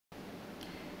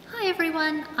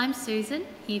everyone, I'm Susan,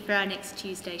 here for our next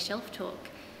Tuesday Shelf Talk.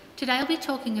 Today I'll be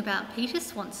talking about Peter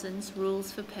Swanson's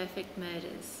Rules for Perfect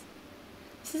Murders.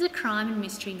 This is a crime and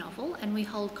mystery novel, and we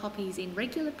hold copies in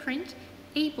regular print,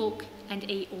 e-book and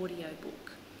e-audio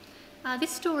book.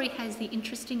 This story has the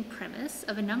interesting premise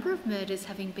of a number of murders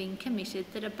having been committed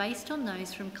that are based on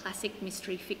those from classic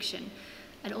mystery fiction,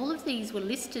 and all of these were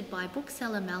listed by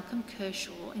bookseller Malcolm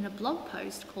Kershaw in a blog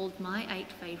post called My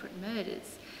 8 Favourite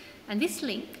Murders. And this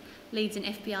link leads an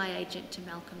FBI agent to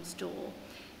Malcolm's door.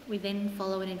 We then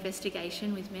follow an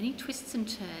investigation with many twists and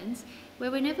turns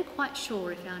where we're never quite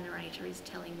sure if our narrator is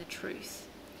telling the truth.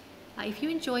 If you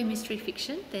enjoy mystery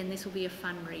fiction, then this will be a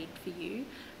fun read for you.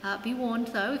 Be warned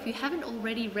though, if you haven't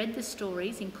already read the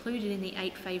stories included in the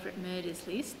 8 Favourite Murders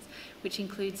lists, which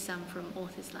includes some from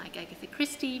authors like Agatha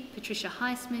Christie, Patricia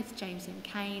Highsmith, James M.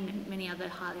 Cain and many other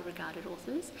highly regarded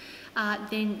authors,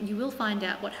 then you will find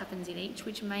out what happens in each,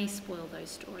 which may spoil those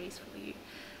stories for you.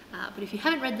 But if you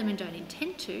haven't read them and don't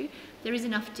intend to, there is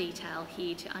enough detail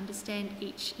here to understand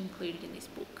each included in this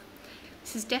book.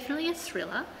 This is definitely a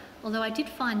thriller, although I did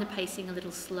find the pacing a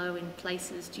little slow in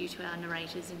places due to our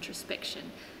narrator's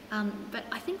introspection. But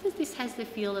I think that this has the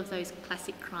feel of those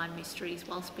classic crime mysteries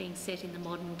whilst being set in the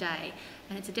modern day,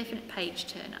 and it's a definite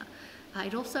page-turner.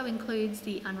 It also includes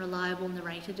the unreliable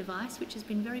narrator device, which has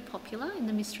been very popular in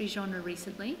the mystery genre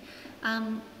recently.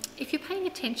 If you're paying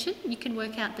attention, you can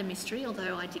work out the mystery,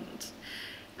 although I didn't.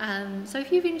 So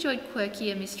if you've enjoyed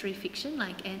quirkier mystery fiction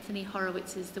like Anthony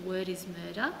Horowitz's The Word is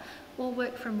Murder, or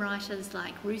work from writers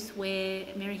like Ruth Ware,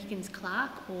 Mary Higgins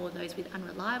Clark, or those with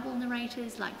unreliable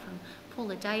narrators like from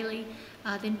Paula Daly,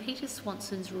 then Peter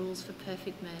Swanson's Rules for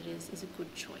Perfect Murders is a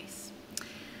good choice.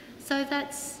 So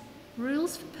that's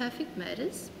Rules for Perfect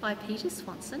Murders by Peter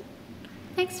Swanson.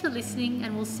 Thanks for listening,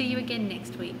 and we'll see you again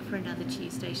next week for another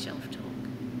Tuesday Shelf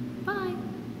Talk. Bye!